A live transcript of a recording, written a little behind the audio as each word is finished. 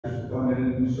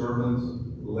recommended new sermons,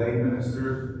 lay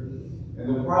ministers.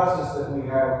 And the process that we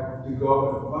have to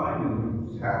go and find a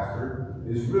new pastor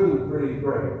is really pretty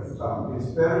great. It's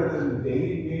better than the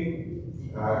dating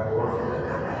game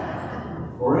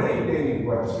or any dating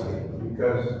website,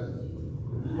 because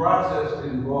the process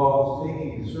involves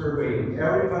taking a survey of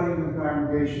everybody in the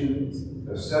congregation,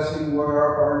 assessing what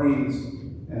are our needs,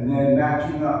 and then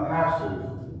matching up pastors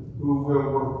who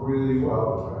will work really well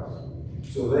with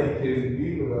us, so they can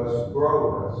be with us, grow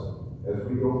with us as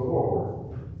we go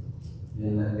forward.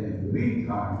 In the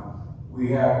meantime,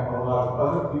 we have a lot of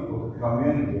other people to come in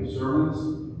and give sermons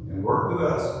and work with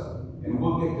us, and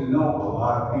we'll get to know a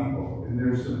lot of people. And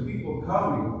there's some people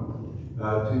coming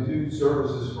to do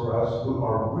services for us who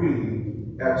are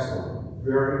really excellent,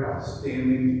 very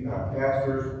outstanding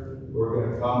pastors who are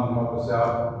going to come and help us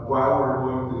out while we're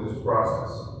going through this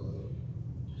process.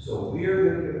 So we are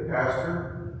going to get a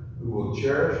pastor who will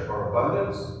cherish our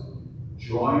abundance,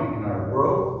 join in our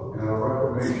growth and our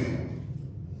reformation.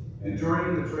 And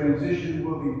during the transition,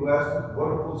 we'll be blessed with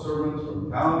wonderful sermons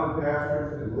from talented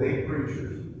pastors and lay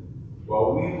preachers.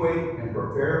 While we wait and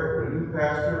prepare for a new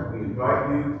pastor, we invite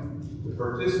you to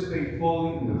participate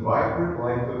fully in the vibrant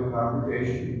life of the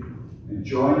congregation and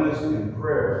join us in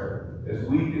prayer as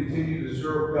we continue to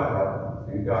serve God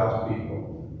and God's people.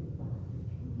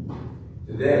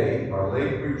 Today, our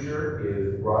lay preacher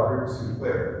is Roderick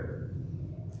Sinclair.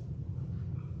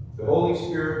 The Holy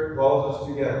Spirit calls us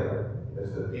together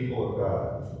as the people of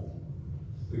God.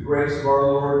 The grace of our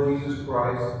Lord Jesus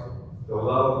Christ, the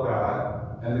love of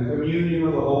God, and the communion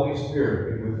of the Holy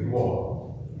Spirit be with you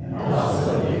all. And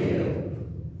also with you.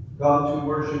 Come to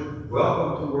worship.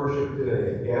 Welcome to worship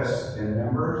today, guests and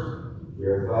members. We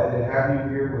are glad to have you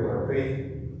here with our Faith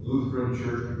Lutheran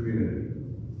Church community.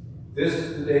 This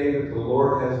is the day that the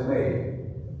Lord has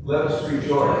made. Let us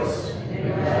rejoice.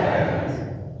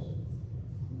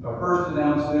 Our first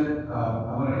announcement,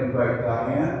 I'm going to invite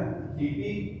Diane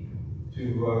Keepy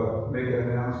to make an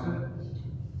announcement.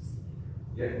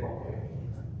 Yeah, okay.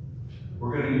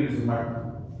 We're going to use the microphone.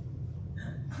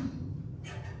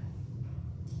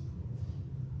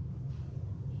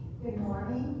 Good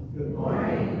morning. Good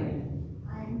morning.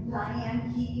 I'm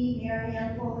Diane Keepy, Mary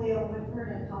Ann Folio Whitford,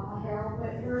 and Papa Harold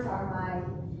Whitford are my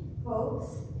folks.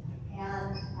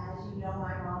 And as you know,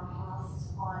 my mom passed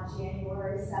on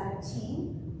January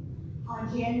 17th. On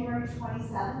January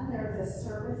 27th, there is a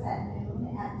service at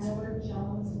noon at Millard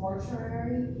Jones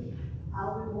Mortuary.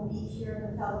 We will meet here in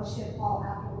the fellowship hall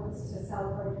afterwards to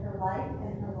celebrate her life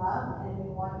and her love, and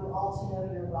we want you all to know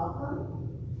you're welcome.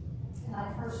 And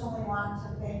I personally want to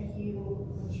thank you,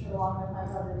 I'm sure along with my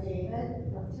brother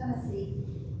David from Tennessee,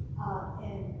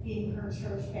 in being her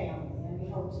church family, and we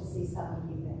hope to see some of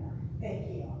you there. Thank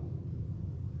you.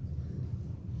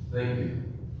 Thank you.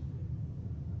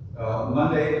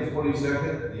 Monday the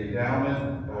 22nd, the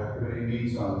Endowment Committee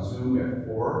meets on Zoom at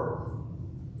 4.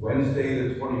 Wednesday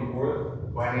the 24th,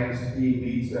 the Finance team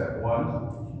meets at 1.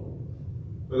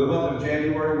 For the month of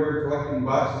January, we're collecting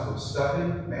boxes of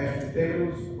stuffing, mashed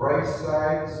potatoes, rice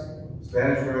sides,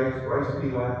 Spanish rice, rice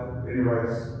pilaf, mini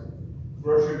rice,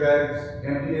 grocery bags,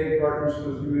 empty egg cartons for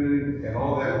the community, and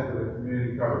all that for the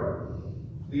community cupboard.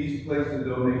 Please place the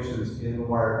donations in the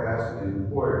wire basket in the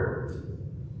foyer.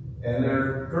 And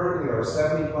there currently are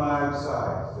 75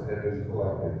 sides that have been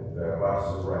collected,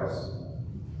 boxes of rice.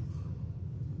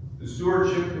 The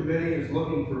Stewardship Committee is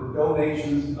looking for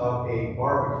donations of a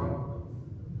barbecue.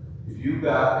 If you've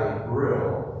got a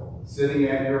grill sitting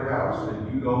at your house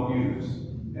that you don't use,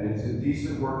 and it's in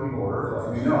decent working order,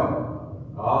 let me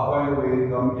know. I'll find a way to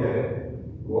come get it.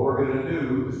 What we're going to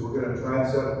do is we're going to try and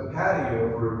set up a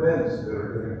patio for events that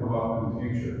are going to come up in the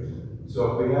future. So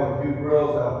if we have a few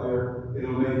grills out there,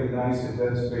 it'll make a nice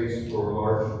event space for a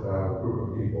large group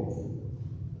of people.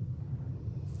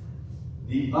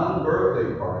 The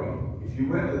unbirthday party, if you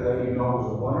went to that, you know it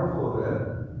was a wonderful event.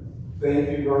 Thank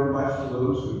you very much to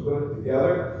those who put it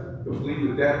together, complete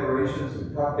with decorations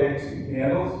and cupcakes and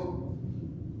candles.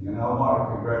 And I want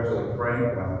to congratulate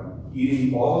Frank on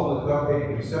eating all of the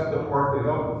cupcake except the part that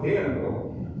held the candle,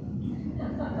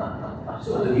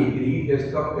 so that he could eat his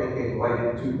cupcake and light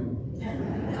it too.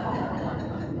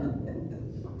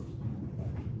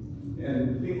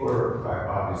 And people are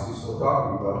obviously still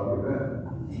talking about the event.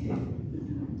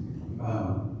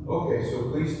 Okay, so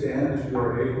please stand if you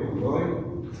are able and willing.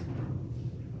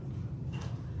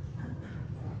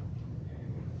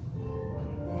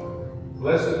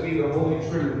 Blessed be the Holy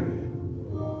Trinity,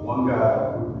 one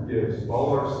God who forgives all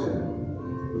our sin,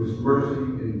 whose mercy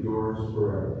endures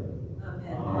forever.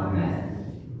 Amen. Amen.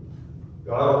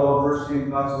 God of all mercy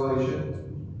and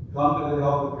consolation, come to the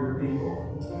help of your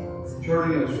people,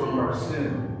 turning us from our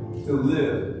sin to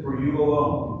live for you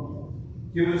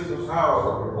alone. Give us the power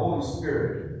of your Holy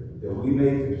Spirit that we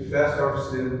may confess our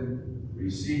sin,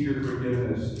 receive your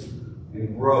forgiveness,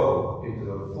 and grow into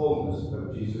the fullness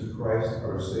of Jesus Christ,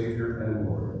 our Savior and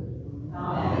Lord.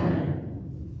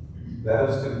 Amen. Let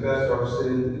us confess our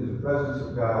sin in the presence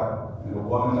of God and of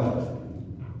one another.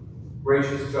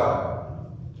 Gracious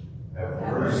God, have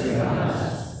mercy on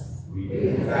us. We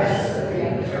confess that we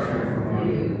have turned from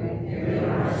you and given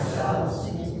ourselves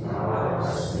into the power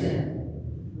of sin.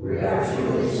 We are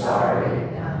truly sorry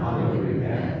and humbly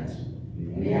repent.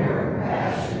 In your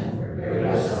compassion, forgive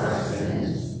us our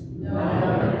sins,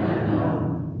 known and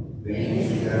unknown,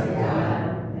 things we have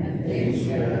done and things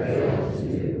we have failed to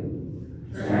do.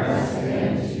 Turn us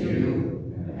again to you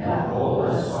and uphold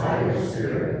us by your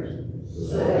Spirit,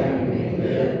 so that we may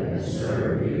live and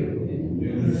serve you in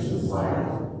newness of life.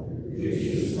 Through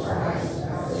Jesus Christ,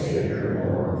 our Savior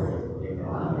and Lord.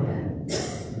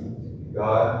 Amen.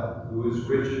 God, who is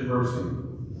rich in mercy,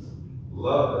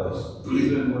 loved us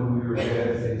even when we were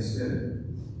dead in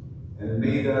sin, and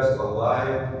made us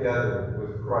alive together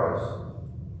with Christ.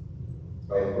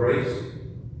 By grace,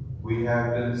 we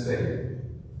have been saved.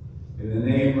 In the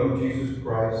name of Jesus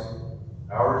Christ,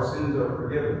 our sins are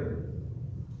forgiven.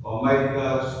 Almighty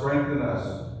God, strengthen us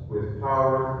with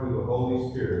power through the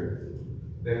Holy Spirit,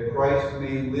 that Christ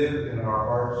may live in our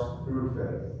hearts through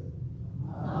faith.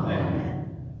 Amen.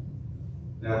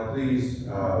 Now please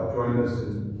join us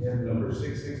in hymn number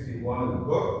 661 in the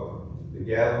book, the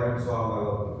gathering song, I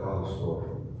Love to Tell the Story.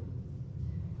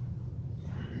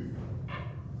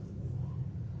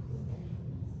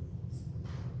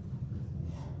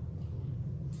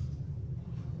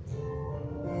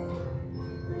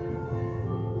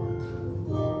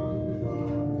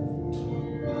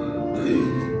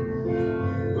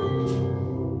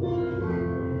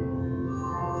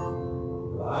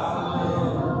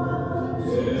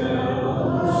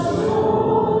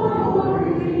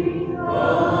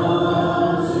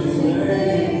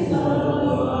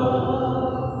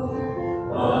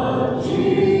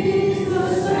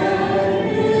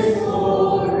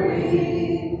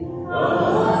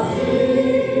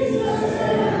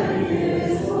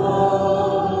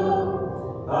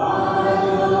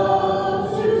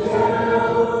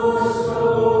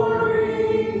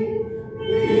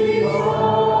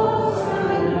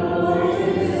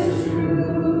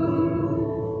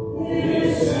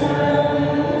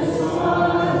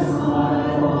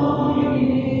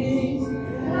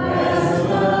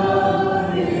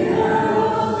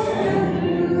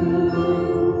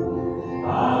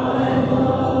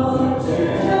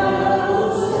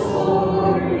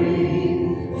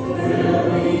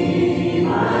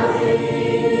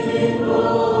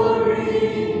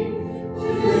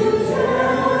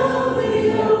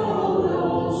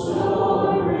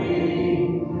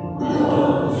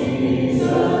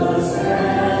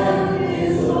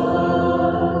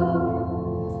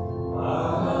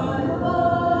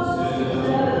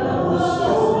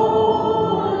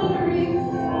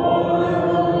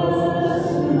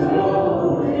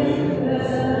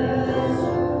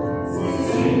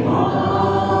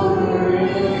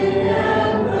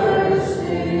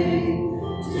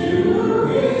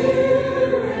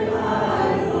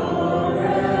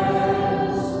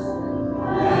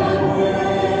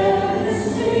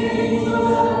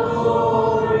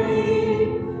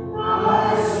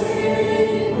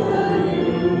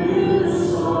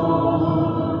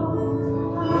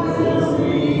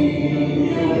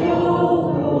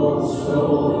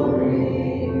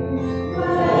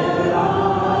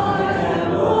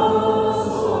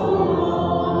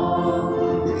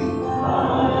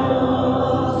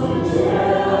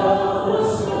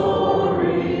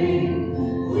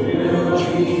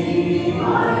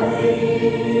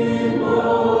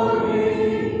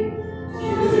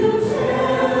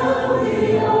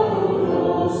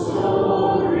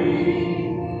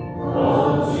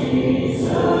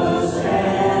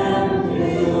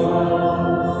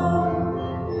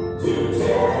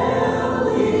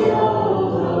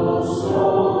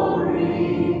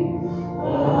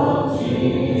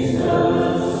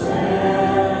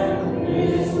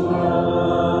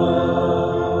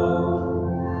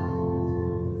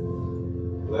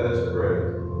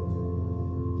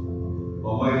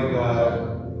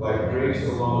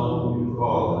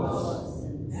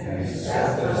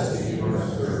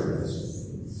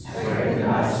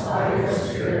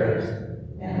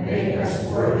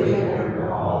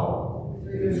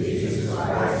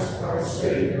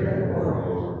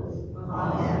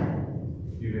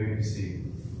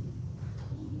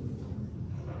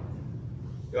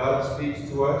 God speaks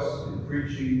to us in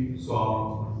preaching,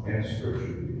 song, and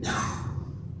scripture.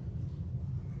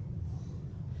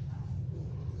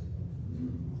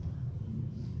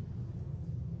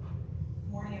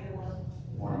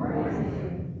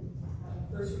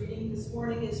 First reading this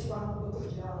morning is from the book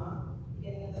of Jonah,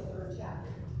 beginning in the 3rd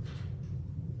chapter.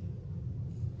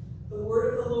 The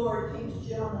word of the Lord came to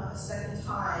Jonah a second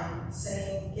time,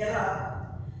 saying, "Get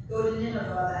up, go to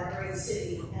Nineveh, that great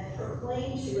city, and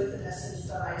proclaim to it the message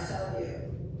that I tell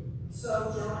you."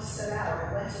 So Jonah set out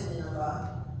and went to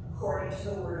Nineveh, according to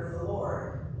the word of the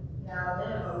Lord. Now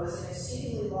Nineveh was an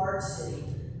exceedingly large city,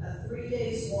 a 3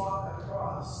 days' walk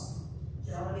across.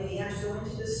 Jonah began to go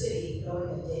into the city, going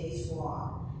a day's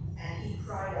walk, and he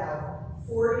cried out,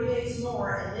 40 days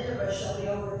more, and Nineveh shall be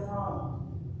overthrown.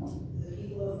 The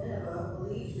people of Nineveh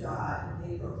believed God, and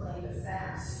they proclaimed a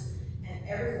fast, and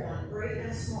everyone, great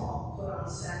and small, put on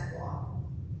sackcloth.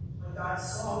 When God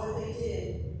saw what they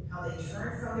did, how they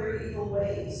turned from their evil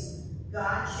ways,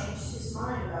 God changed his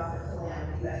mind about the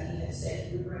calamity that he had said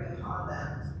he would bring upon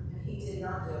them, and he did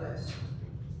not do it.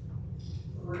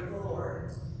 The word of the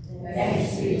Lord.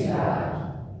 Thanks be to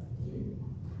God.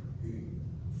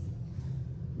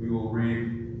 We will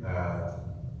read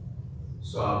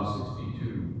Psalm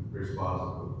 62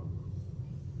 responsibly.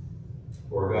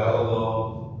 For God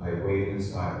alone I wait in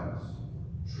silence.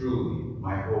 Truly,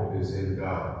 my hope is in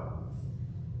God.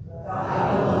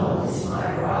 God alone is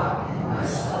my rock and my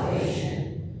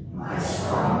salvation, my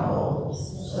stronghold,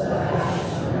 so that I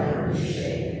shall never be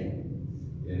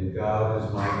shaken. In God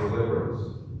is my deliverance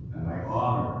and my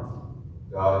honor.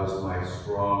 God is my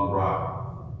strong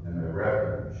rock and my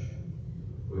refuge.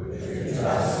 Which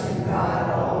trust in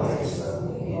God always,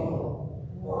 O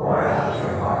people. Pour out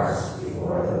your hearts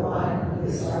before the one who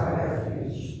is our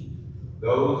refuge.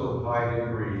 Those of high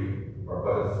degree are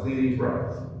but a fleeting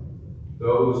breath.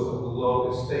 Those of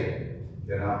low estate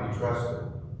cannot be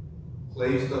trusted.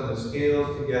 Placed on the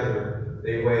scales together,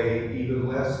 they weigh even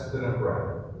less than a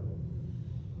breath.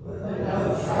 Put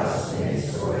no trust in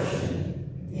extortion.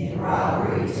 In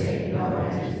robbery take no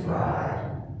end to pride.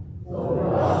 Though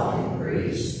wealth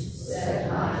increase, set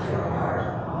not your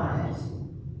heart upon it.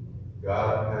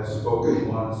 God has spoken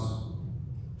once,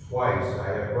 twice I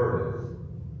have heard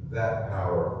it. That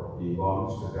power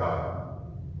belongs to God.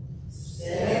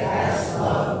 Steadfast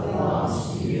love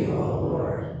belongs to you, O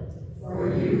Lord,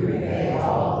 for you repay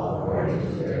all according to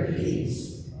their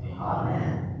deeds.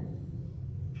 Amen.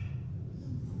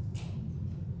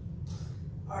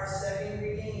 Our second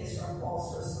reading is from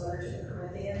Paul's first letter to the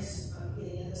Corinthians,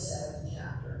 beginning in the 7th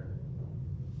chapter.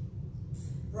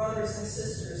 Brothers and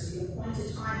sisters, the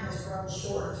appointed time has grown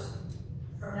short.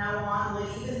 From now on,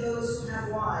 let even those who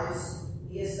have wives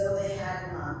be as though they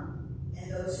had none,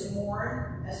 and those who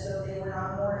mourn as though they were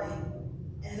not mourning,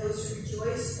 and those who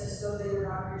rejoice as though they were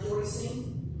not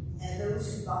rejoicing, and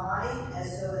those who buy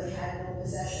as though they had no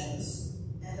possessions,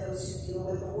 and those who deal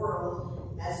with the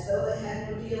world as though they had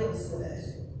no dealings with it.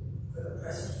 For the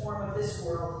present form of this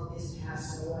world is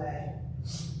passing away.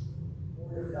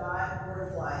 Word of God, word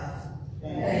of life.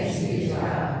 Thanks be to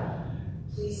God.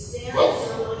 Please stand if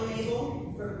you're willing and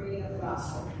able for the reading of the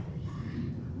gospel.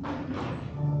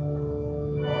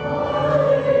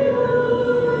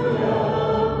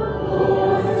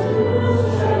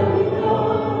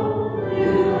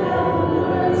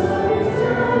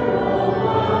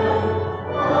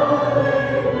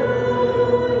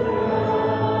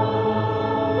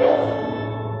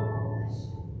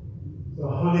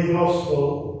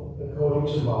 Gospel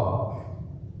according to Mark.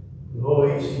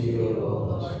 Glory to you, O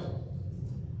Lord.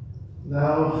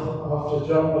 Now, after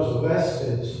John was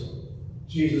arrested,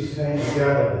 Jesus came to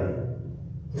Galilee,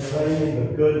 proclaiming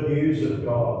the good news of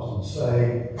God and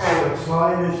saying, "The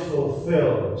time is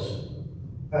fulfilled,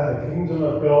 and the kingdom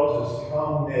of God has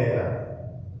come near.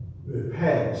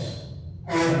 Repent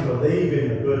and believe in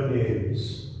the good news."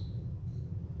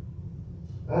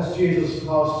 As Jesus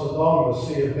passed along the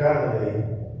Sea of Galilee,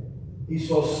 he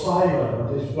saw Simon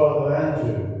and his brother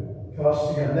Andrew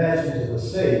casting a net into the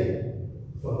sea,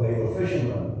 for they were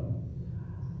fishermen.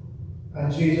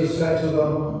 And Jesus said to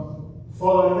them,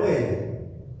 "Follow me,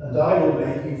 and I will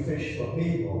make you fish for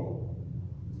people."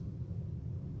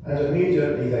 And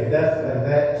immediately they left their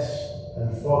nets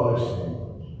and followed him.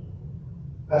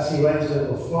 As he went a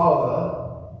little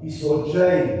farther, he saw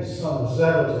James, son of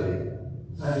Zebedee,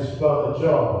 and his brother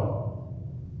John,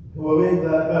 who were in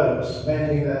their boats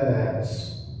mending their nets.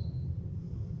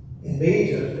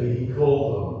 Immediately he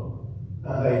called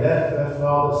them, and they left their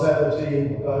father Zebedee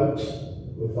in the boat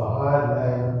with the hired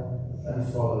men and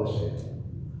followed him.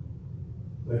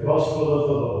 The Gospel of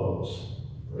the Lord.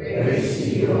 Praise to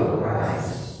you, O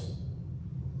Christ.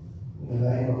 In the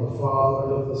name of the Father,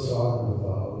 and of the Son, and of the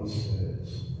Holy Spirit.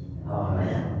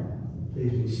 Amen.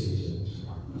 Please be seated.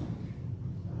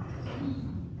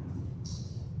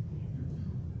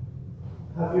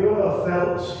 Have you ever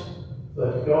felt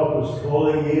that God was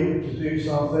calling you to do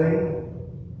something?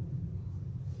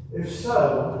 If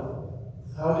so,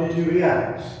 how did you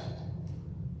react?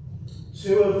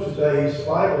 Two of today's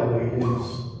Bible readings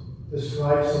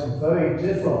describe some very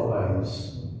different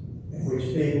ways in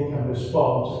which people can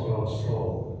respond to God's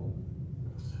call.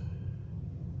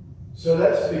 So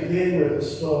let's begin with the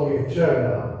story of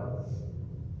Jonah.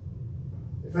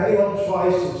 If anyone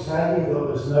tries to tell you that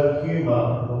there's no humour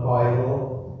in the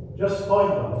Bible, just point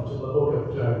them to the book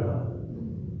of Jonah.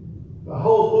 The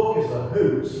whole book is a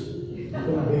hoot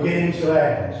from beginning to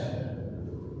end.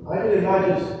 I can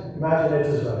imagine it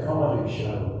as a comedy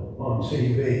show on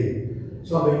TV,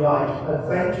 something like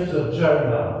Adventures of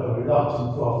Jonah, the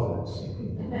Reluctant Prophet.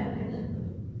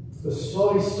 The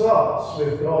story starts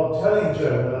with God telling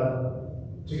Jonah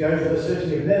to go to the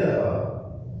city of Nineveh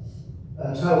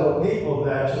and tell the people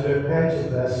there to repent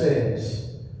of their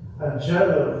sins. And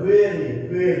Jonah really,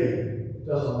 really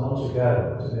doesn't want to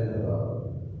go to Nineveh.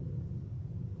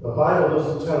 The Bible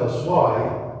doesn't tell us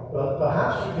why, but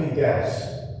perhaps you can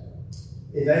guess.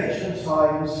 In ancient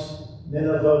times,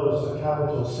 Nineveh was the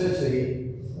capital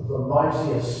city of the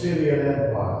mighty Assyrian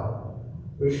Empire,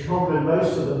 which conquered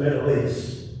most of the Middle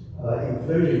East,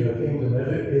 including the Kingdom of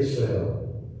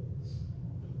Israel.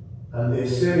 And the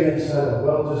Assyrians had a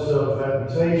well-deserved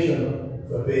reputation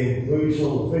for being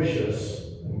brutal,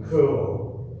 vicious, and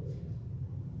cruel.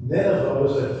 Nineveh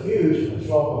was a huge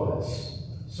metropolis,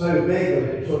 so big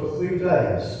that it took 3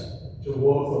 days to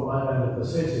walk from one end of the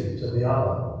city to the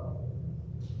other.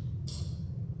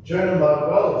 Jonah might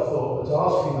well have thought that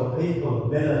asking the people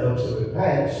of Nineveh to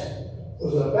repent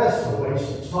was at best a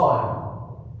waste of time,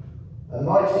 and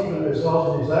might even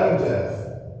result in his own death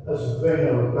as a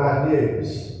bringer of bad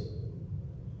news.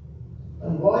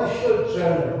 And why should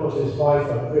Jonah put his life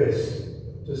at risk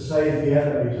to save the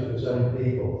enemies of his own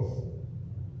people?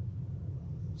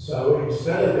 So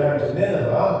instead of going to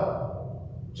Nineveh,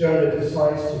 Jonah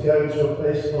decides to go to a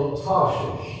place called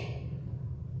Tarshish.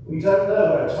 We don't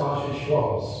know where Tarshish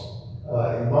was.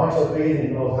 It might have been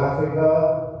in North Africa,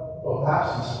 or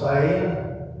perhaps in Spain.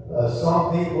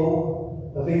 Some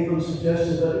people have even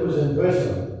suggested that it was in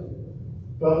Britain.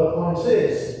 But the point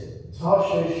is,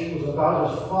 Tarshish was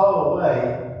about as far away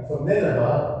from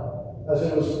Nineveh as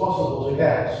it was possible to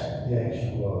get in the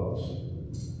ancient world.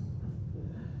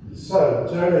 So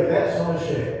Jonah gets on a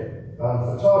ship bound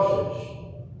for Tarshish.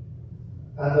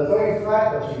 And the very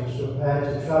fact that he was prepared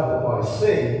to travel by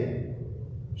sea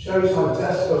shows how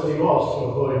desperate he was to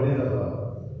avoid Nineveh.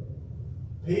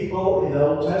 People in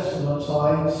Old Testament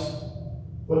times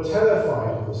were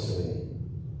terrified of the sea.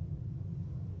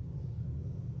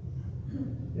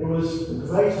 It was the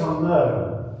great unknown,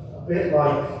 a bit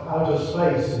like outer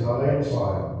space in our own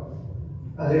time,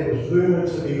 and it was rumoured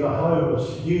to be the home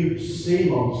of huge sea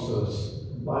monsters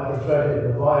like the dreaded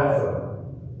Leviathan.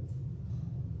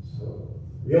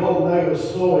 We all know the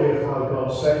story of how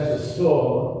God sends a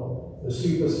storm. The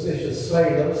superstitious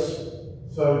sailors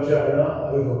throw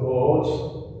Jonah overboard,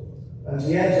 and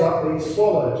he ends up being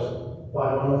swallowed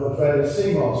by one of the dreaded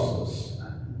sea monsters,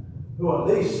 who at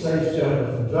least saves Jonah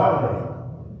from drowning.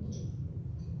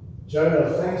 Jonah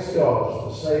thanks God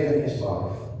for saving his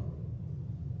life,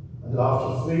 and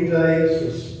after 3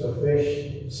 days the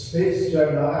fish spits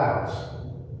Jonah out,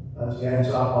 and he ends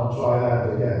up on dry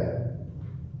land again.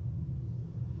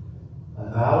 And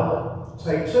now,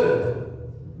 take 2.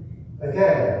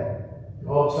 Again,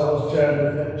 God tells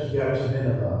Jonah to go to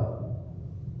Nineveh,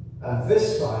 and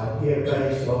this time he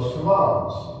obeys God's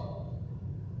command.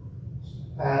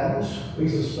 And we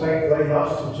suspect very much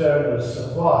to Jonah's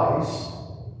surprise,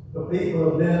 the people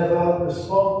of Nineveh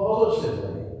respond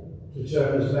positively to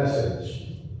Jonah's message.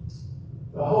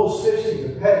 The whole city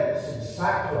repents in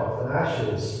sackcloth and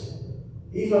ashes,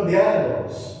 even the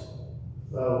animals,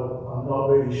 though I'm not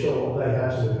really sure what they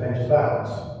had to repent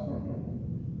about.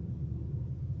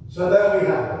 So there we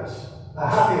have it, a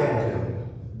happy ending,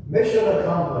 mission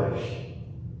accomplished.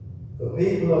 The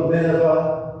people of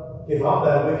Nineveh give up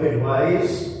their wicked ways,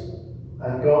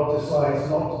 and God decides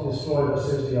not to destroy the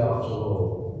city after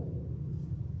all.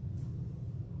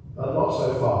 But not so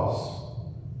fast.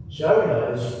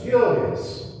 Jonah is furious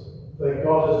that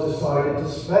God has decided to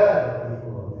spare the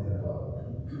people of Nineveh.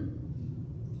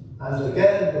 And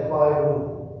again, the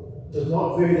Bible does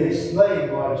not really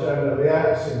explain why Jonah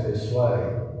reacts in this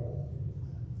way.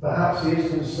 Perhaps he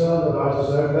is concerned about his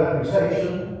own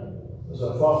reputation as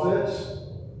a prophet,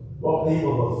 what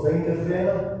people will think of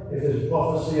him, if his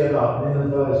prophecy about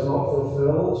Nineveh is not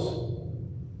fulfilled?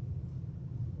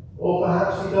 Or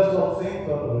perhaps he does not think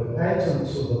that the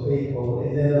repentance of the people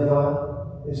in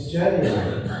Nineveh is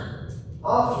genuine.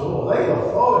 After all, they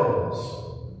were foreigners.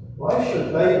 Why should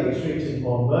they be treated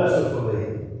more mercifully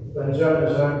than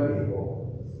Jonah's own people?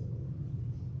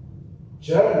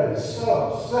 Jonah is so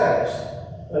upset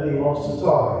that he wants to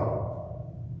die.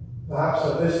 Perhaps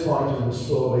at this point in the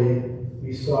story,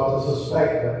 we start to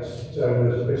suspect that Jonah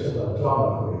is a bit of a drama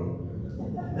queen.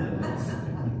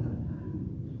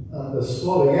 And the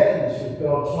story ends with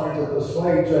God trying to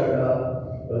persuade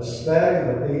Jonah that sparing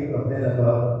the people of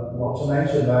Nineveh, not to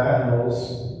mention their animals,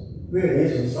 really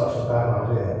isn't such a bad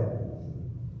idea.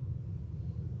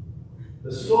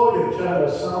 The story of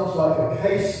Jonah sounds like a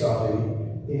case study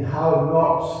in how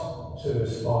not to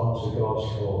respond to God's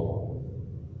call.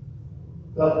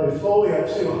 But before we are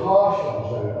too harsh on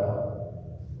Jonah,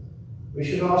 we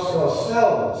should ask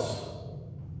ourselves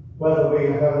whether we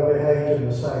have ever behaved in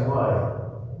the same way.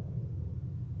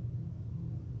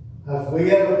 Have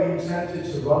we ever been tempted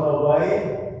to run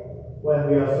away when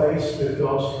we are faced with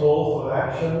God's call for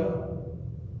action?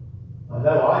 I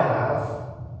know I have.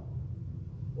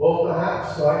 Or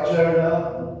perhaps, like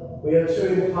Jonah, we are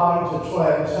too inclined to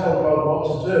try and tell God what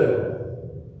to do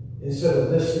instead of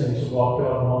listening to what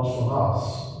God wants from us.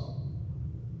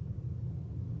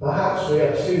 Perhaps we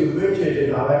are too rigid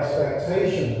in our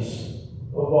expectations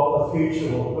of what the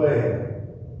future will bring,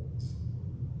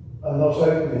 and not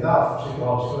open enough to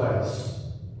God's grace.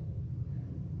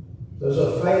 There's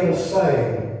a famous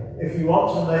saying, if you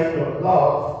want to make God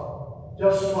love,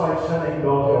 just try telling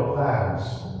God your plans.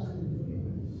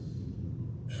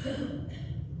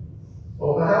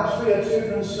 Or perhaps we are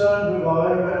too concerned with our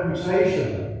own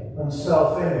reputation and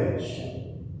self-image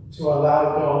to allow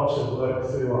God to work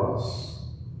through us.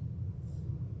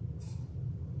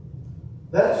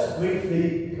 Let's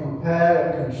briefly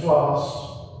compare and contrast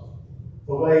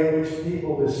the way in which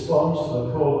people respond to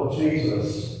the call of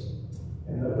Jesus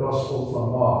in the Gospel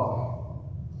from Mark.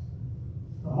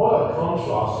 And what a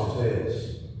contrast it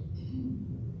is.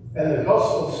 In the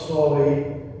Gospel story,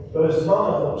 there is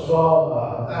none of the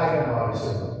drama and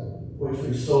agonizing which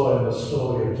we saw in the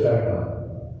story of Jonah.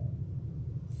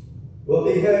 We'll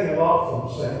be hearing a lot from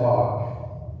St. Mark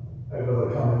over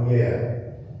the coming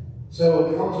year, so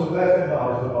we'll come to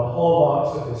recognize that the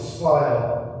hallmarks of his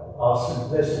style are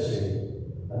simplicity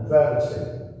and brevity.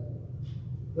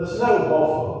 There's no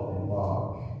waffle in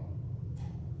Mark.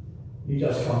 He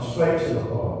just comes straight to the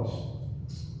point.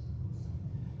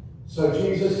 So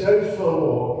Jesus goes for a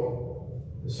walk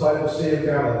beside the Sea of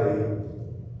Galilee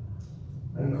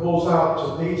and calls out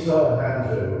to Peter and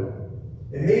Andrew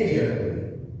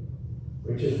immediately,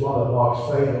 which is one of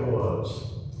Mark's favourite words.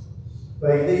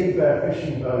 They leave their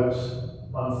fishing boats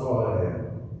and follow him.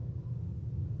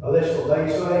 A little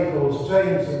later he calls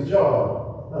James and John,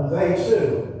 and they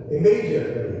too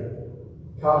immediately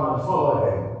come and follow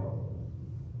him.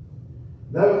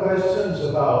 No questions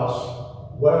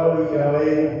about where are we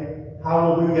going,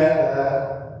 how will we get there,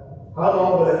 how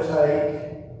long will it take,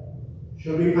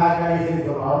 should we pack anything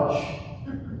for lunch?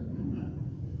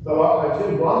 Though I do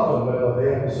wonder whether the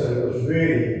episode was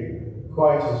really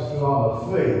quite as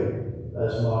drama-free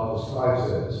as Mark describes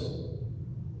it.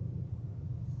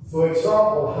 For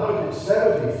example, how did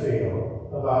Zebedee feel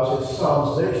about his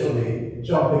sons literally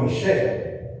jumping ship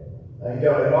and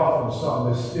going off on some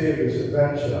mysterious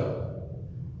adventure?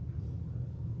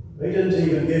 They didn't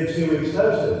even give 2 weeks'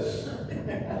 notice.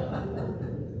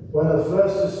 When the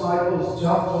first disciples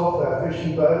jumped off their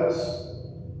fishing boats,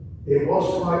 it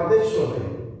was quite literally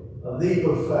a leap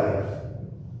of faith.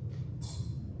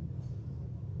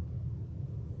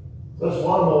 There's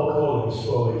one more calling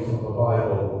story from the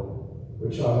Bible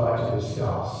which I'd like to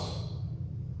discuss.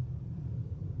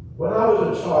 When I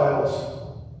was a child,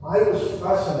 I was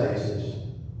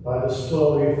fascinated by the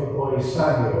story of the boy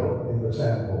Samuel in the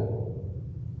temple.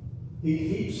 He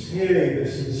keeps hearing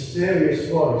this mysterious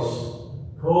voice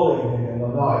calling him in the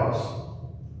night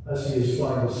as he is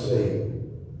trying to sleep.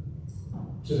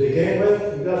 To begin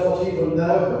with, he does not even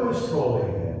know who is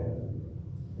calling him,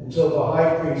 until the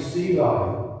high priest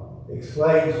Eli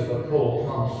explains that the call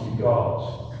comes from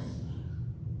God.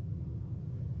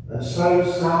 And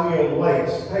so Samuel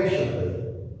waits patiently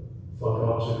for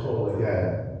God to call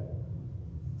again.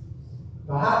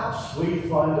 Perhaps we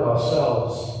find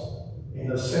ourselves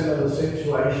in a similar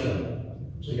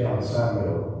situation to young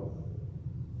Samuel.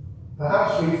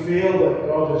 Perhaps we feel that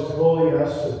God is calling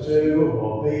us to do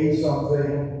or be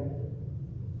something,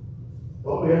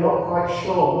 but we are not quite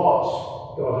sure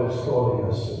what God is calling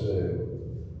us to do.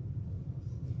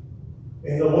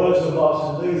 In the words of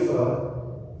Martin Luther,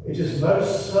 it is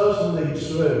most certainly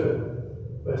true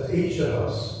that each of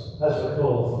us has a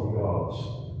call from God.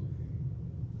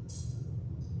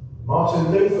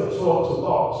 Martin Luther talked a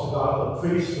lot about the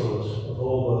priesthood of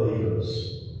all believers.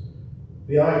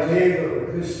 The idea that the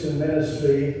Christian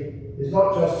ministry is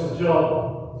not just a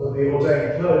job for the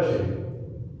ordained clergy,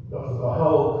 but for the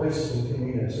whole Christian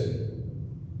community.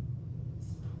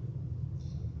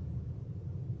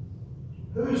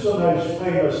 Who's the most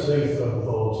famous Lutheran of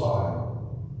all time?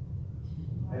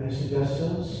 Any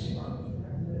suggestions?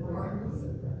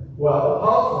 Well,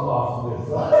 apart from Martin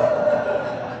Luther,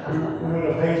 who would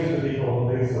have hated to be called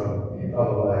Lutheran, by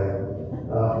the way.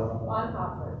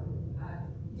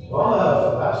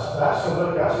 Bonhoeffer,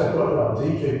 that's a good one.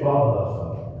 Dietrich Bonhoeffer,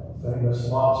 famous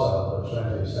martyr of the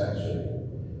 20th century.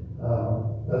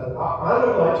 But I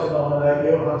would like to nominate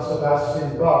Johann Sebastian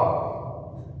Bach.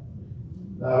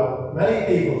 Now, many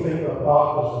people think that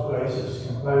Bach was the greatest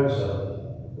composer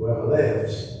who ever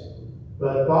lived,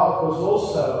 but Bach was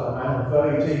also a man of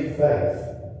very deep faith.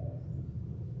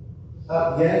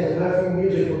 At the end of every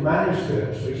musical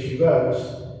manuscript which he wrote,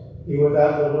 he would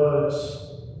add the words,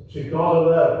 "To God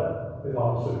alone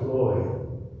belongs the glory."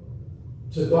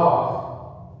 To Bach,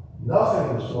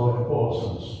 nothing was more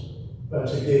important than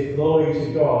to give glory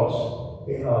to God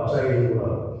in our daily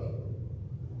work.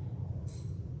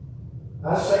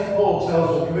 As St. Paul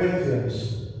tells the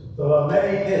Corinthians, there are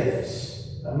many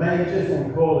gifts and many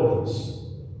different callings.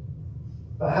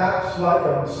 Perhaps, like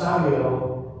young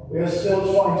Samuel, we are still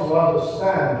trying to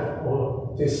understand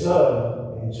or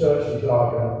discern, in churchy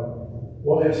jargon,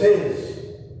 what it is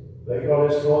that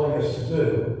God is calling us to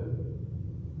do.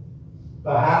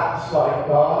 Perhaps, like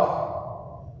Bach,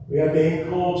 we are being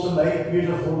called to make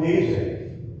beautiful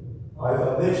music,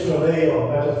 either literally or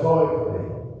metaphorically.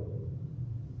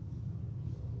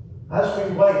 As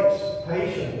we wait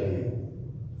patiently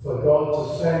for God to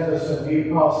send us a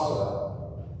new pastor,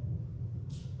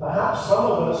 perhaps some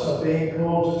of us are being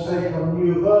called to take on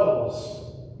new roles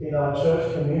in our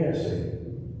church community.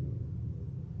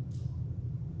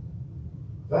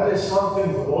 That is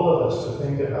something for all of us to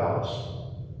think about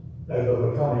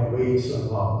over the coming weeks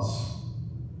and months.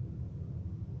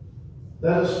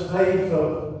 Let us pray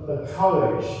for the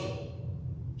courage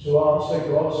to answer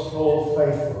God's call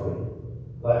faithfully,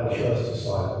 like the first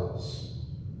disciples.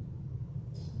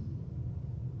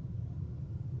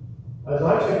 I'd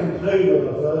like to conclude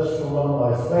with a verse from one of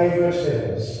my favourite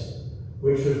hymns,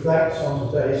 which reflects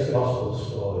on today's gospel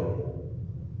story.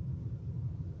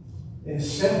 In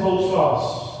simple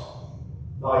trust,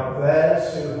 like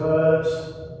theirs who heard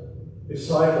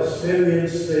beside the Syrian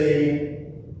sea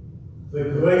the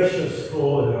gracious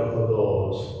calling of the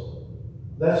Lord,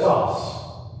 let us,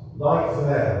 like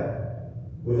them,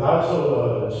 without a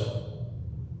word,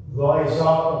 rise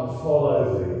up and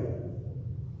follow thee.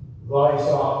 Rise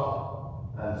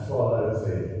up and follow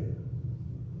thee.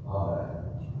 Amen.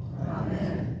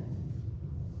 Amen.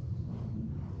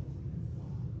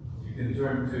 You can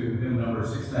turn to hymn number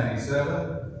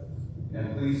 697,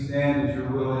 and please stand as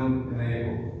you're willing and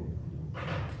able.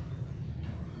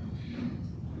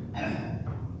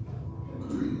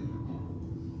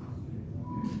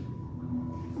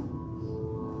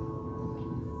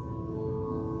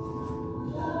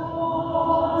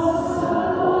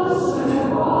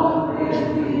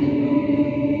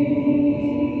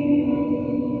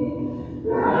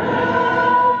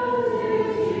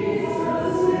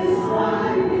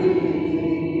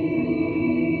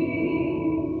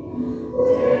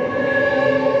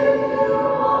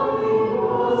 Dear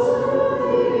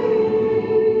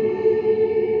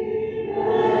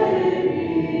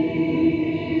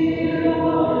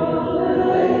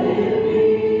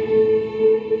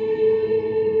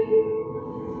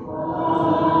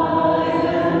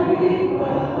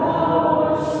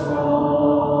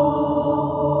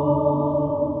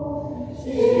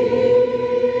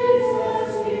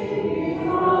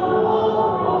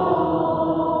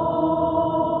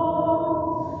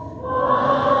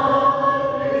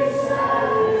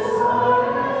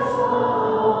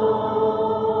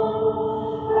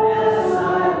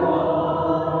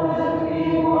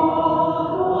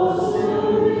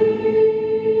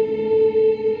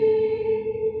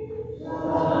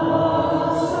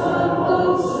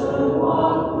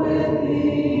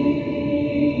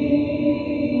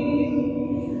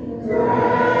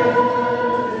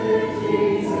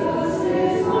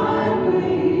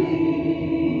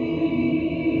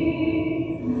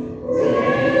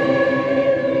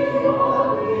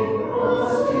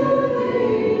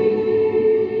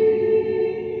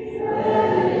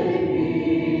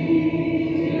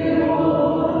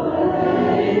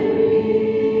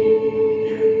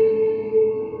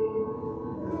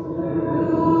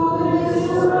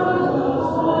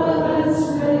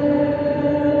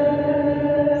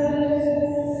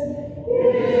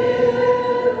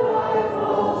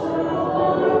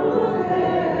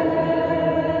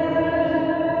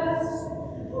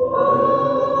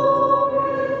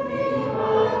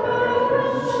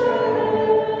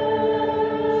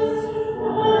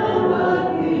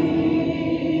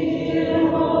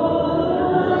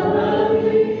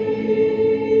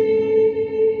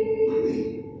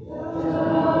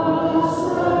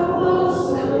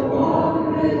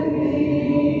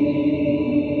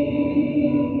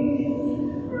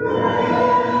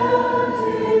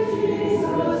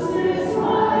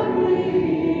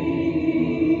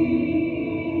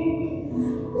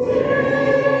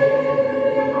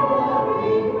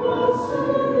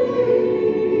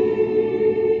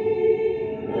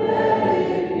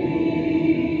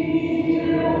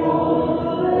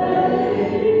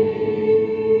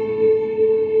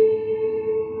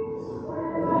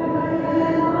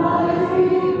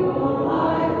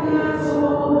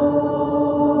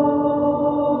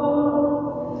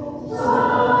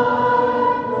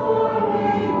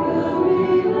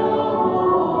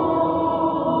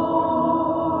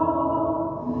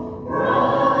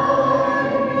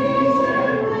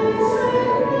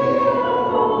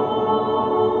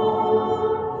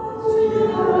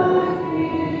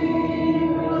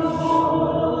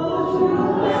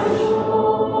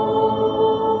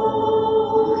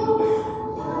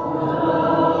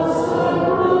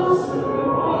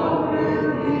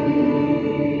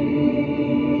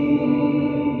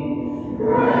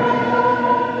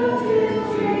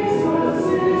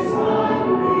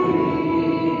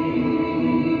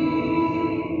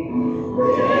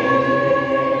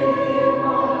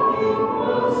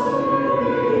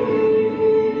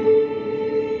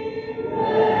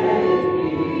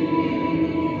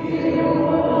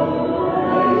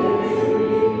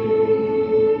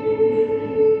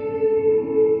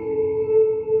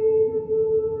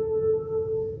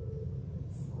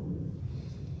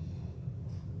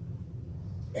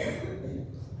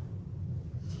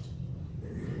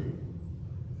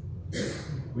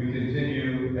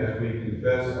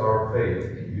confess our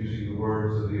faith using the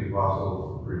words of the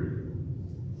Apostles' Creed.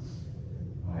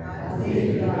 I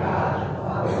believe in God, the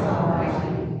Father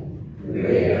Almighty,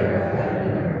 creator of heaven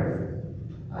and earth.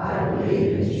 I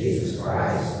believe in Jesus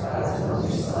Christ, God's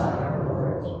only Son, our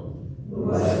Lord, who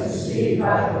was conceived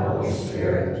by the Holy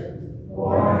Spirit,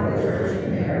 born of the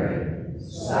Virgin Mary,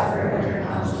 suffered under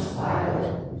Pontius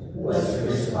Pilate, was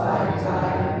crucified,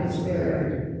 died, and was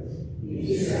buried. He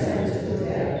descended to the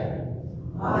dead.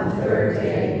 On the third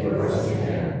day he rose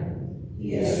again.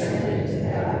 He ascended to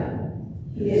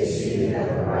heaven. He is seated at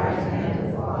the right hand of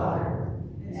the Father,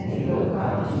 and he will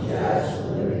come to judge the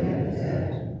living and the dead.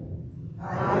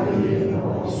 I believe in the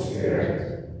Holy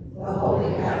Spirit, the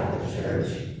Holy Catholic Church,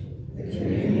 the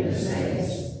communion of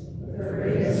saints, the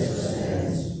forgiveness of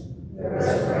sins, the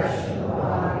resurrection of the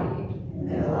body,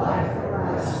 and the life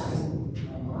everlasting.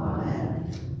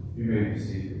 Amen. You may be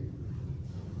seated.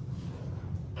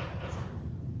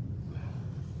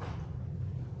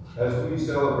 As we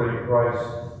celebrate Christ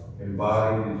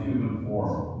embodied in human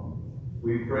form,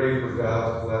 we pray for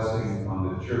God's blessing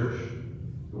on the church,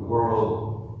 the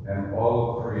world, and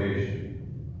all of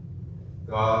creation.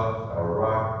 God, our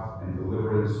rock and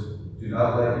deliverance, do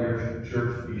not let your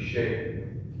church be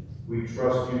shaken. We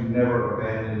trust you never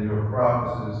abandon your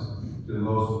promises to the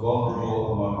most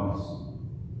vulnerable among us.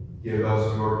 Give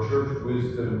us your church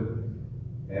wisdom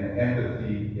and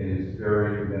empathy in its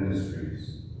very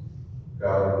ministries.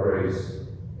 God of grace,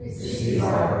 receive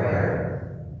our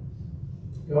prayer.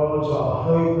 God, our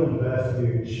hope and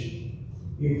refuge,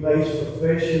 you place the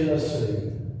fish in the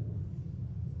sea.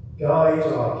 Guide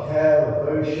our care of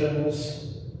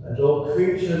oceans and all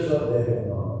creatures that live in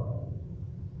them.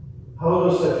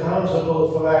 Hold us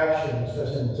accountable for actions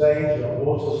that endanger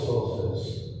water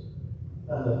sources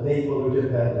and the people who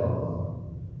depend on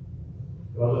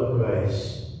them. God of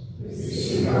grace,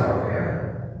 receive our prayer.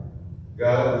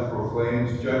 God who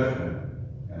proclaims judgment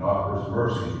and offers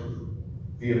mercy,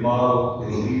 be a model to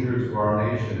the leaders of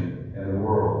our nation and the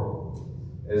world.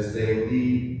 As they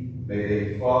lead, may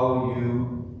they follow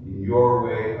you in your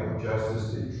way of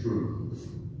justice and truth.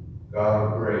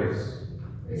 God of grace,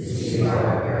 receive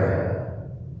our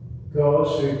prayer.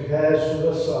 God who cares for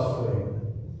the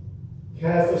suffering,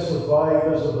 care for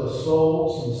survivors of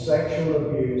assault and sexual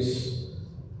abuse,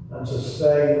 and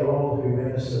sustain all who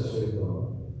minister to them.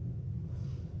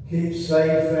 Keep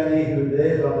safe any who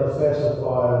live under threat of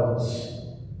violence,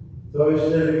 those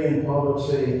living in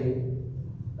poverty,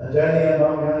 and any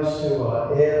among us who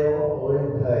are ill or in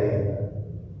pain,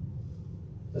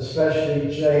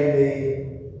 especially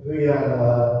Jamie,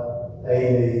 Brianna,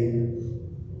 Amy,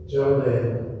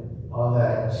 Jolene,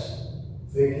 Arnett,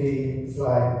 Vicky,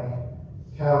 Frank,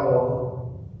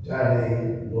 Carol,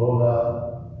 Danny,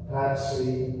 Lorna,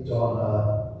 Patsy,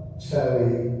 Donna,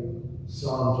 Terry,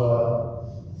 Sandra,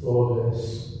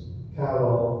 Thordis,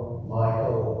 Carol,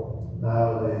 Michael,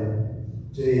 Marilyn,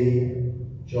 Dee,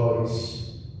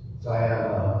 Joyce,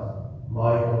 Diana,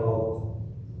 Michael,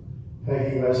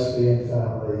 Peggy Westby and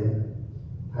family,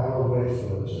 Harold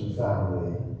Whitford and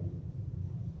family,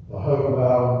 the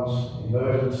homebound,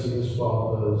 emergency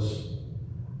responders,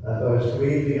 and those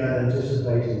grieving and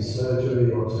anticipating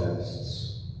surgery or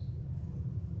tests.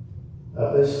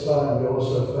 At this time, we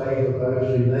also pray for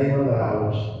those we name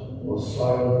aloud or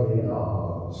silently in our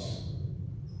hearts.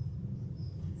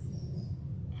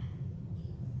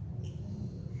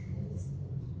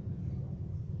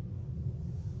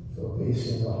 For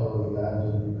peace in the Holy Land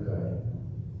of Ukraine.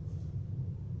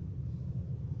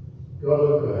 God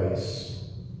of grace,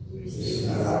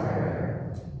 receive our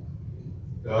prayer.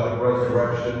 God of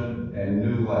resurrection and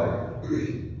new life,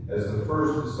 as the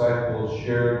first disciples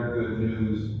shared the good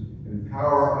news,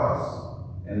 empower us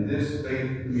and this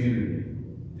faith community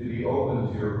to be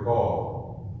open to your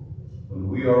call. When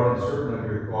we are uncertain of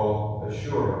your call,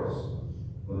 assure us.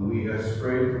 When we have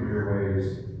strayed from your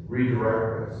ways,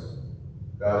 redirect us.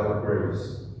 God of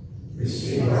grace,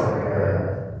 receive our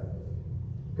prayer.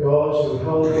 God who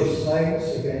held the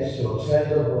saints against your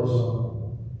tender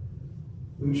bosom,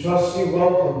 we trust you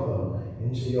welcome them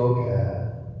into your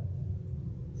care.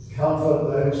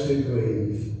 Comfort those who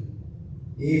grieve,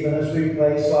 even as we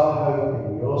place our hope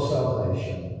in your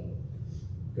salvation.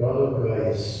 God of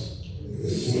grace,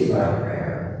 receive our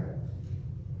prayer.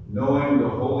 Knowing the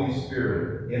Holy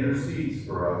Spirit intercedes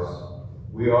for us,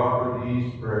 we offer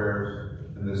these prayers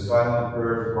and the silent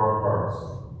prayers of our hearts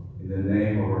in the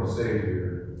name of our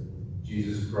Savior,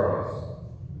 Jesus Christ.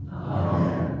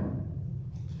 Amen.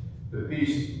 The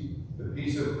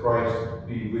peace of Christ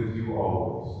be with you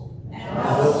always. And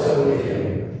also with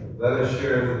you. Let us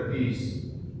share the peace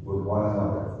with one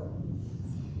another.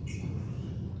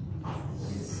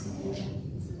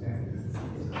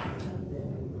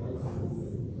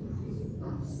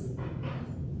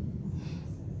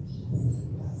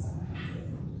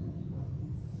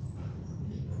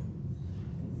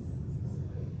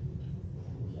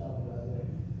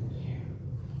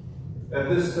 At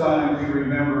this time, we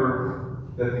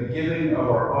remember that the giving of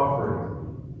our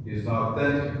offering is an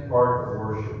authentic part of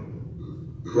worship.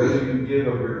 Whether you give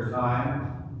of your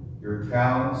time, your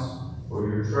talents, or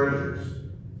your treasures,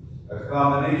 a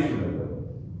combination of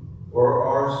them, or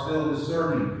are still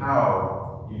discerning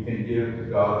how you can give to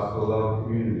God's beloved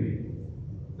community,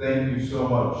 thank you so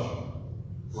much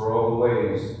for all the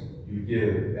ways you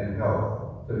give and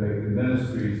help to make the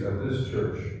ministries of this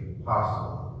church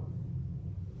possible.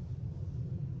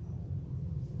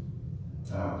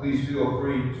 Please feel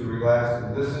free to relax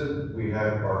and listen. We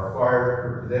have our choir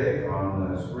for today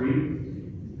on the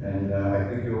screen, and I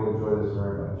think you'll enjoy this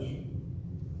very much.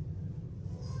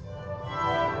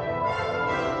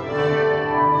 Thank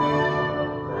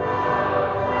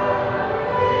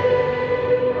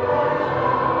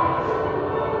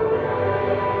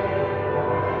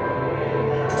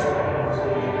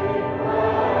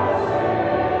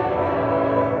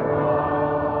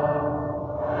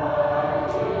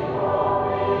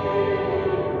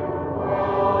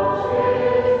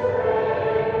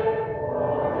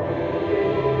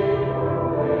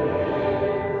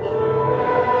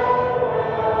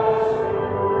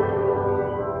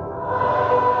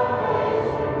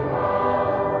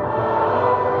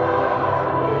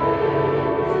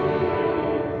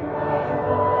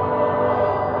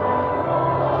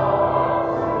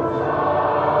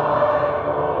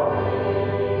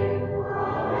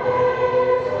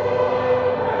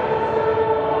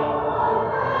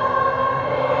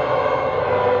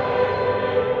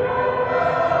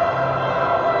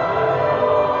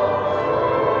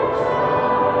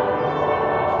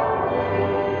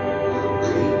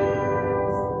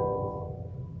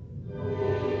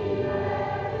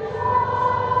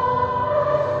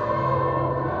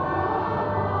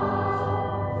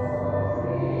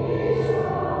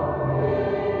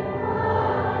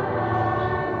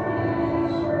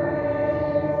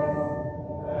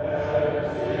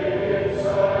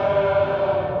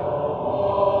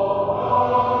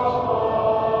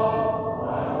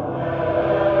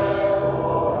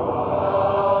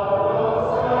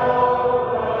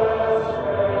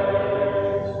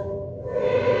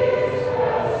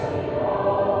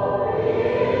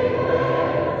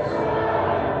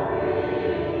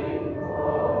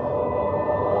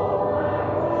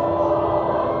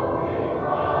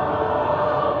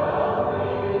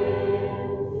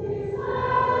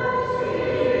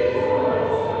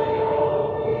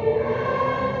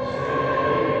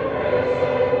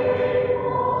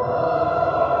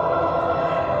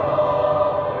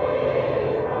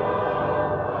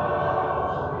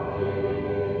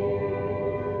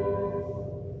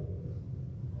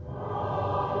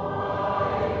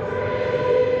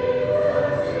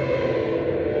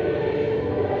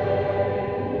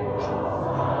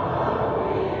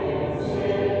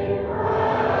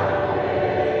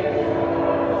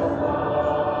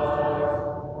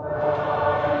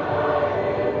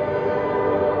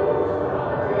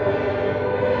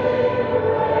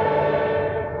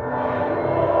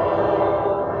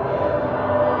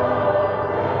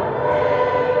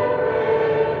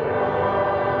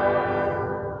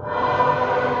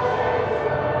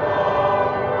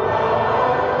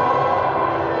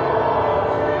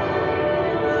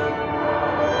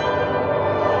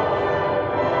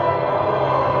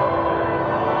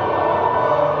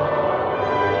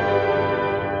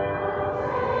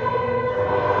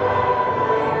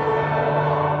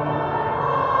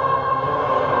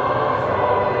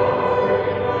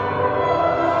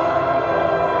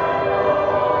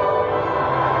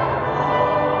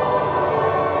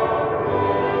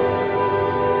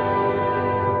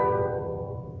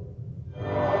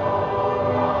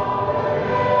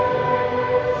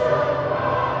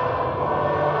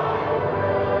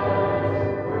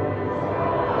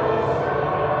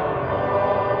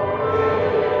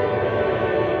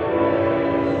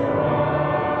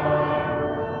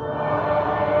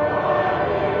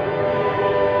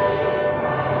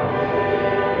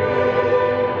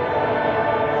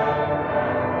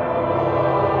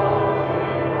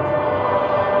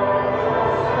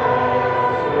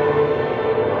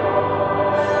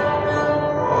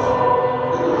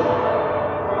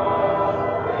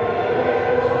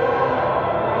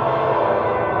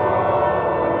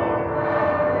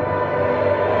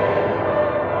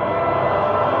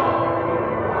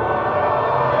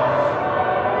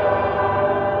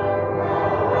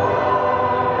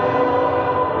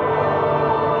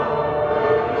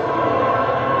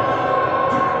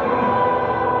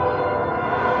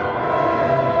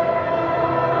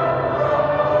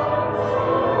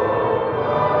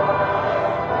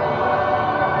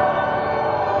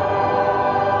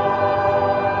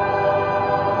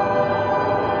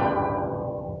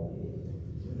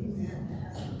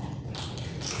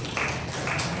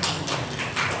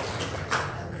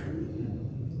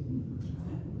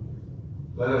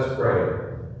Let us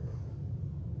pray.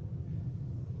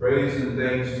 Praise and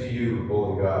thanks to you,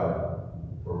 Holy God,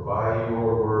 for by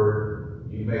your word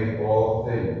you made all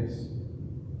things.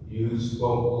 You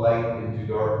spoke light into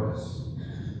darkness,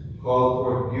 called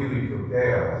forth beauty from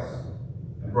chaos,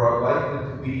 and brought life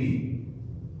into being.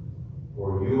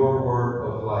 For your word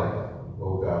of life,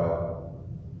 O God,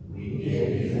 we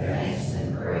give you thanks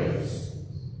and praise.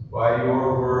 By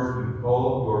your word you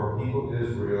called your people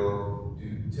Israel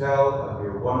to tell of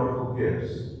your wonderful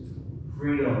gifts,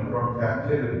 freedom from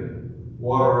captivity,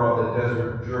 water on the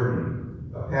desert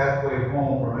journey, a pathway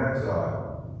home from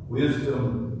exile,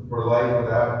 wisdom for life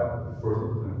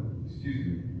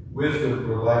wisdom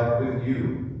for life with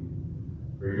you.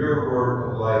 For your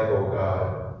word of life, O God,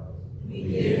 we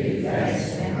give you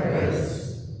thanks and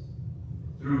praise.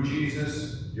 Through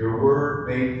Jesus, your word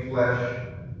made flesh,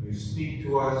 you speak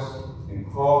to us and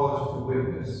call us to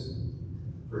witness.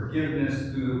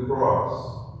 Forgiveness through the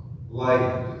cross,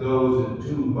 life to those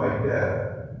entombed by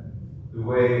death, the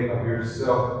way of your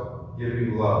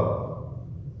self-giving love.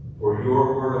 For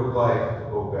your word of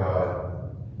life, O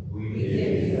God, we give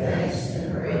you thanks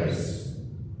and praise.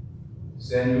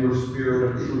 Send your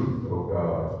spirit of truth, O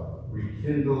God.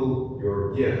 Rekindle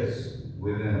your gifts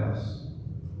within us.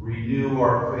 Renew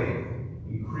our faith,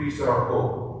 increase our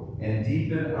hope, and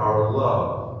deepen our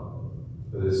love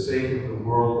for the sake of the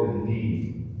world in need.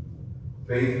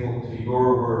 Faithful to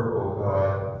your word, O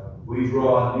God, we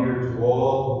draw near to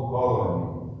all who call on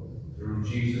you through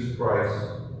Jesus Christ,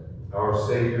 our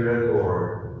Savior and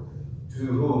Lord, to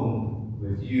whom,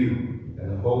 with you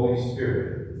and the Holy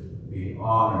Spirit, be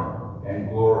honor and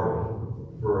glory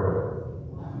forever.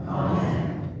 Amen.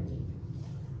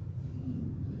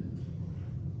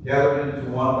 Gathered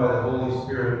into one by the Holy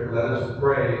Spirit, let us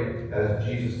pray as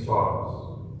Jesus taught us.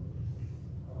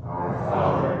 Our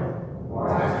Father, who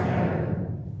art in heaven,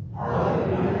 hallowed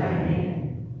be thy name.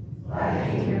 Thy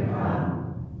kingdom come,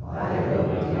 thy will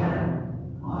be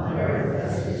done, on earth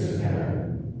as it is in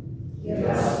heaven. Give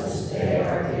us this day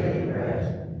our daily bread,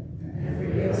 and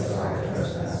forgive us our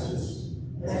trespasses,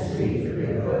 as we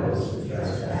forgive those who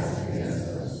trespass against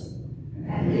us.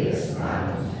 And lead us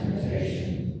not into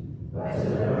temptation, but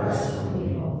deliver us from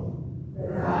evil. For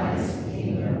thine is the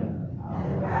kingdom,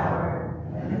 and the power,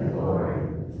 and the glory,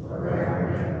 forever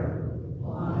and ever.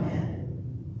 Amen.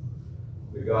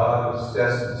 The God of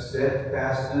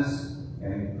steadfastness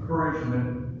and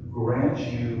encouragement grant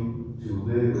you to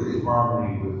live in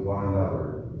harmony with one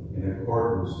another in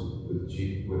accordance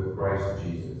with Christ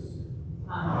Jesus.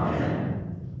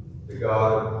 Amen. The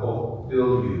God of hope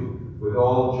fill you with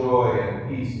all joy and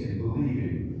peace in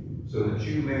believing, so that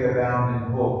you may abound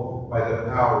in hope by the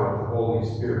power of the Holy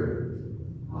Spirit.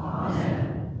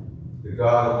 Amen. The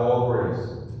God of all grace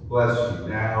bless you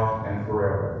now and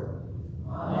forever.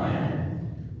 Amen.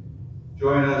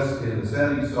 Join us in the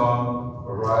sending song,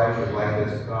 Arise, Your Light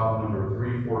Has Come, number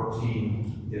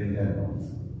 314 in the hymnal.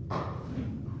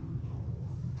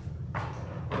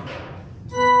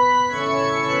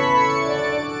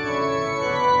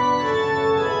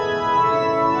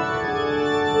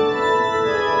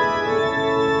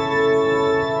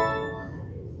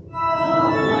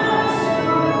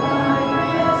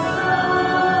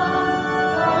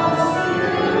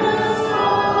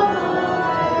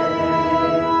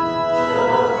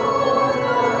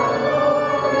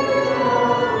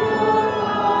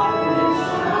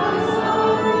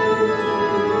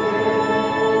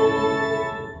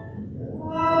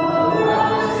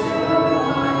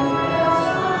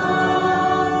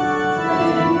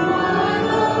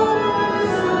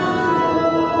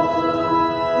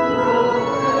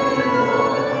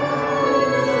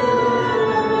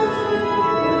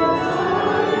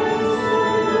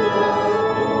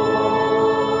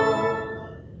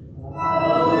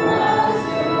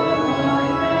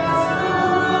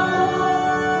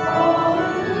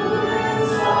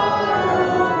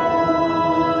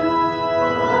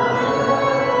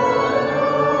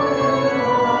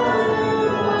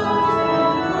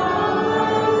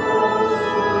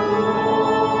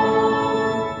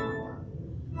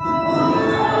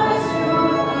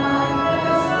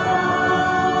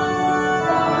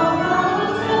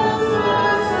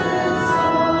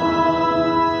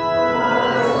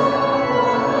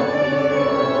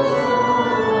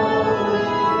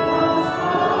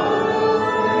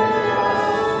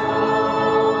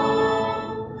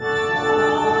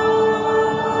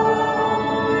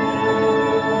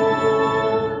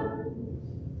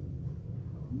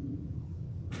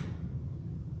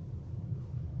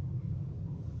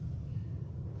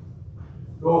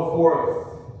 Go forth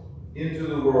into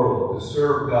the world to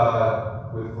serve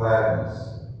God with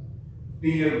gladness.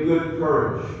 Be of good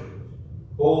courage.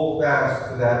 Hold fast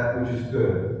to that which is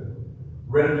good.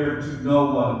 Render to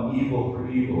no one evil for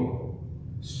evil.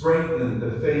 Strengthen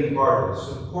the faint-hearted.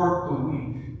 Support the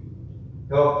weak.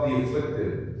 Help the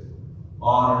afflicted.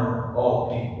 Honor all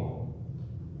people.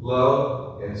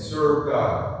 Love and serve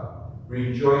God,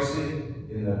 rejoicing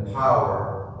in the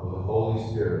power of the Holy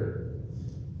Spirit.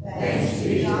 Thanks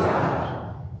be to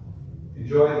God.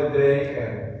 Enjoy the day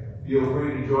and feel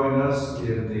free to join us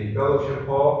in the fellowship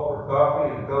hall for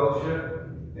coffee and fellowship.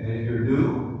 And if you're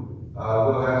new,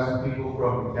 we'll have some people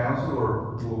from the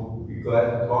council who will be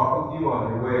glad to talk with you on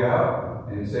your way out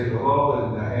and say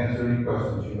hello and answer any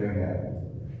questions you may have.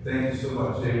 Thank you so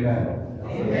much. Amen.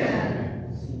 Amen.